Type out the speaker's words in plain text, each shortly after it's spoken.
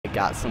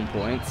got some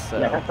points. So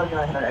yeah, that's something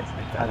I had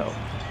extra times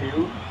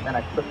 2, and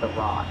I put the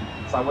rock,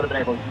 so I would have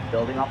been able to keep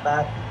building off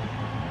that.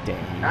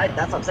 dang.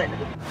 That's what I'm saying.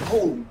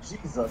 Oh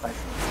Jesus!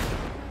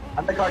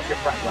 I'm the car to your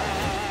front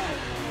left.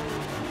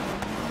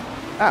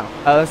 Oh,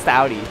 that's the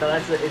Audi. So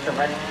it's a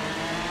red.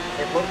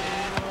 It looks.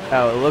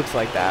 Oh, it looks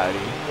like the Audi.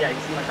 Yeah, you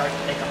see my car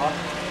take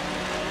off.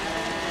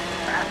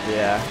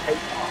 Yeah, Take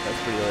off.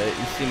 that's pretty lit.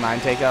 You see mine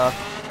take off?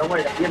 Don't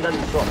worry, the BMW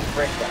is still a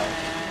frick though.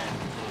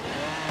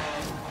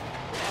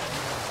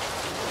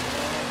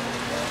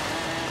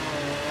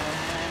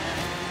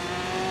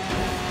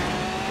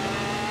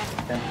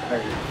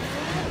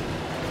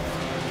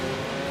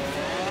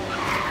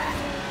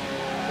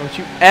 Don't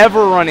you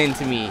ever run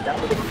into me. That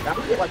would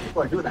be why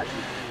people are doing that.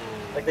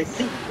 Like they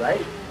see you,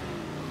 right?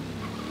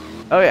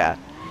 Oh yeah.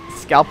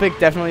 Scalpic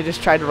definitely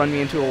just tried to run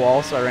me into a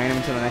wall, so I ran him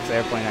into the next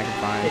airplane I could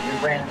find. Yeah,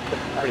 you ran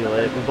Pretty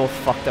lit. We both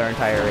fucked our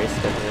entire race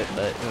because of it,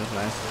 but it was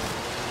nice.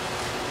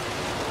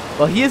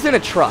 Well, he is in a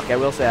truck, I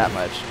will say that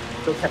much.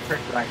 Still kept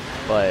turning right.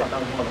 But that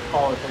was one of the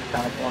tallest things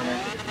down the corner.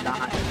 It's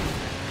not.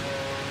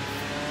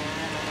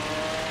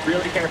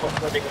 Really careful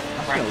flipping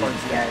right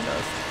towards the end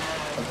of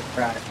the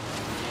track.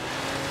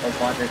 Those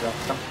launchers will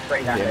come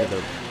straight at it.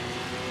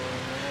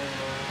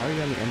 How are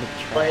you on the end of the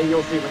track? But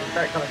you'll see when you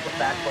start coming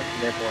back towards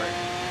the airport.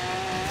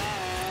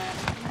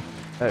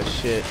 Oh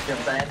shit. See what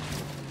I'm saying?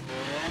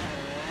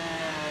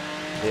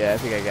 Yeah, I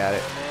think I got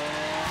it.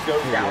 Go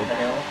down the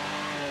hill.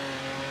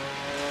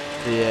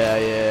 Yeah,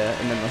 yeah.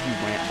 And then he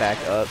went back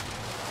up.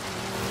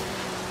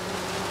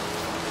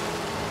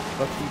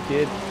 Fuck you,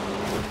 kid.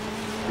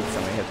 Please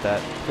somebody hit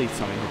that. Please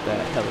somebody hit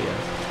that. Hell yeah.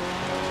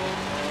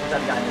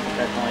 That guy missed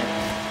that point.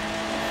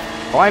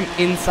 Oh, I'm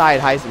inside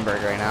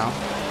Heisenberg right now.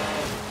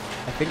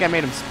 I think I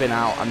made him spin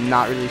out. I'm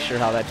not really sure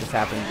how that just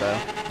happened though.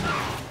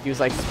 He was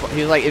like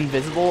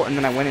invisible, and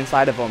then I went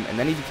inside of him, and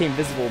then he became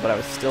visible, but I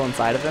was still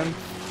inside of him.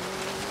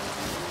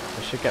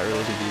 That shit got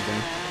really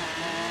confusing.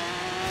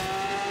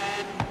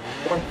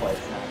 4th place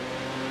now.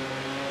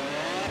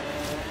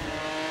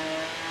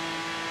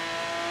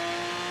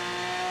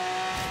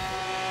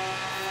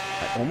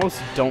 I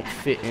almost don't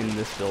fit in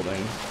this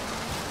building.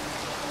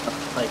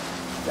 Like,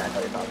 yeah, I know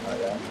you're talking about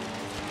that.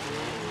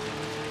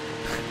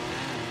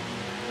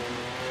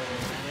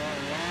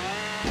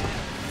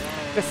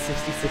 It's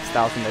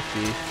 66,000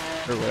 FP,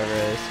 or whatever it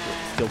is,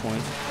 skill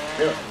points.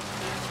 Really?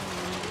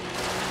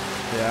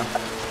 Yeah.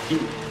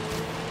 Huge.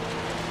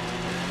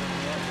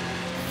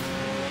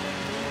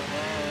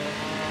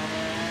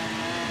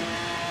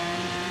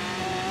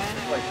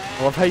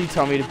 I love how you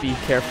tell me to be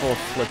careful of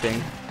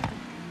flipping.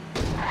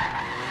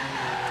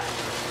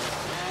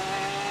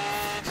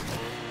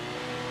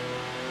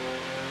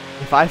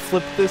 If I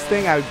flipped this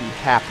thing, I would be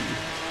happy.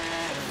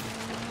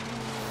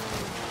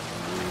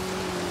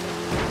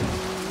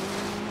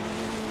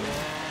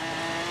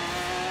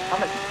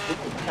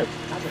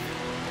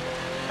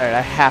 Alright,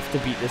 I have to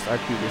beat this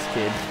Arcudis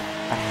kid.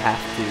 I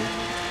have to.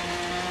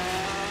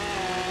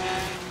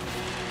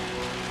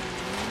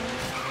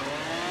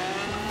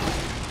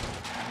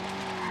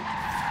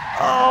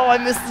 Oh, I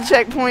missed the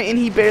checkpoint and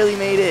he barely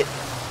made it.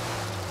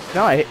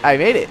 No, I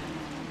made it.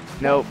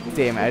 Nope,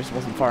 damn it, I just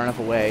wasn't far enough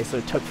away, so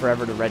it took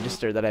forever to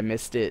register that I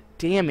missed it.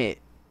 Damn it.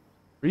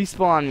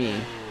 Respawn me,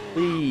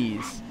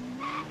 please.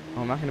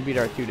 Oh, I'm not gonna beat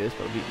Arcudis,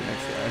 but I'll beat the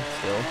next guy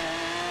still.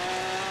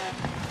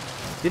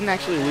 Didn't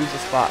actually lose a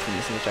spot from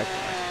missing the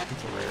checkpoint.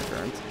 It's a rare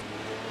occurrence.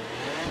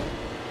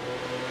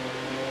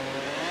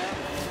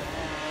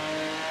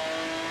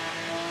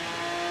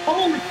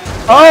 Holy!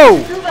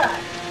 Oh! Do that!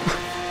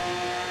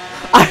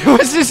 I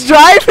was just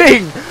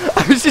driving!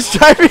 I was just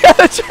driving on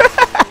the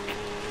track!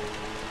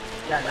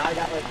 Yeah, now I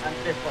got like, I'm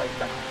 5th place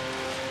now.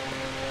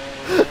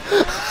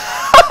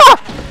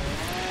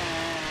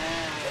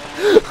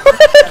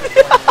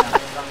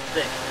 I'm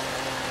 6th.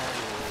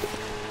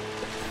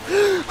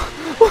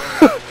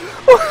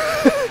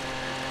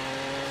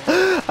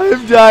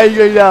 I'm dying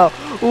right now.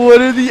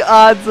 What are the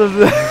odds of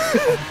that?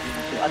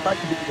 I thought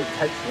you could do the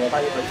pencil. I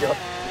thought you were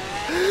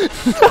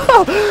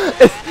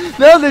like,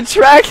 No, the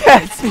track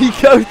has me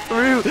go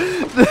through.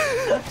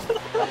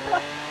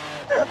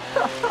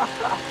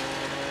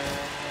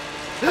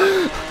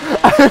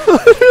 I'm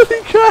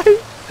literally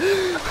crying.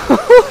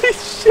 Holy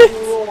shit.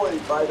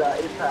 destroyed by that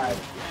impact.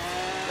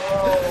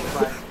 Oh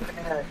my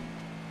man.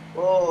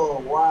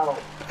 Oh wow.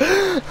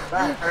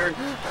 That hurt.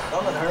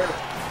 That one hurt.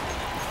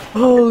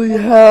 Holy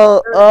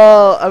hell.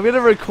 Oh, I'm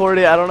gonna record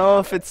it. I don't know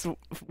if it's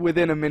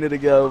within a minute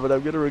ago, but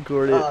I'm gonna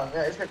record it. Oh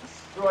man, it's got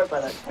destroyed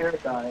by that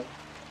carrot guy.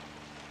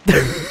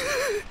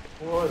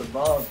 What a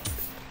bug.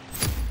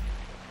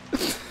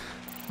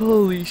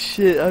 Holy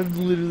shit,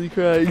 I'm literally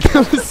crying.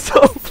 That was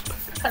so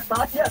I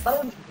thought that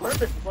was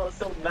perfect. I was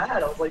so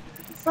mad. I was like,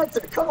 Spencer,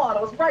 come on,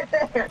 I was right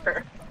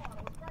there.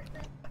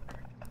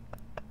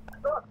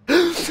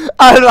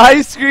 On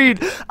my screen,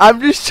 I'm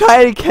just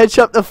trying to catch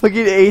up to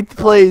fucking 8th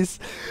place,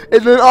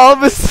 and then all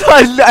of a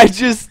sudden I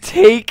just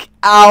take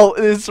out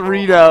this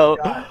Reno.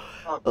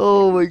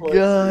 Oh my god. Oh my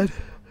god.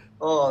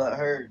 Oh, that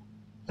hurt.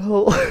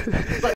 Oh.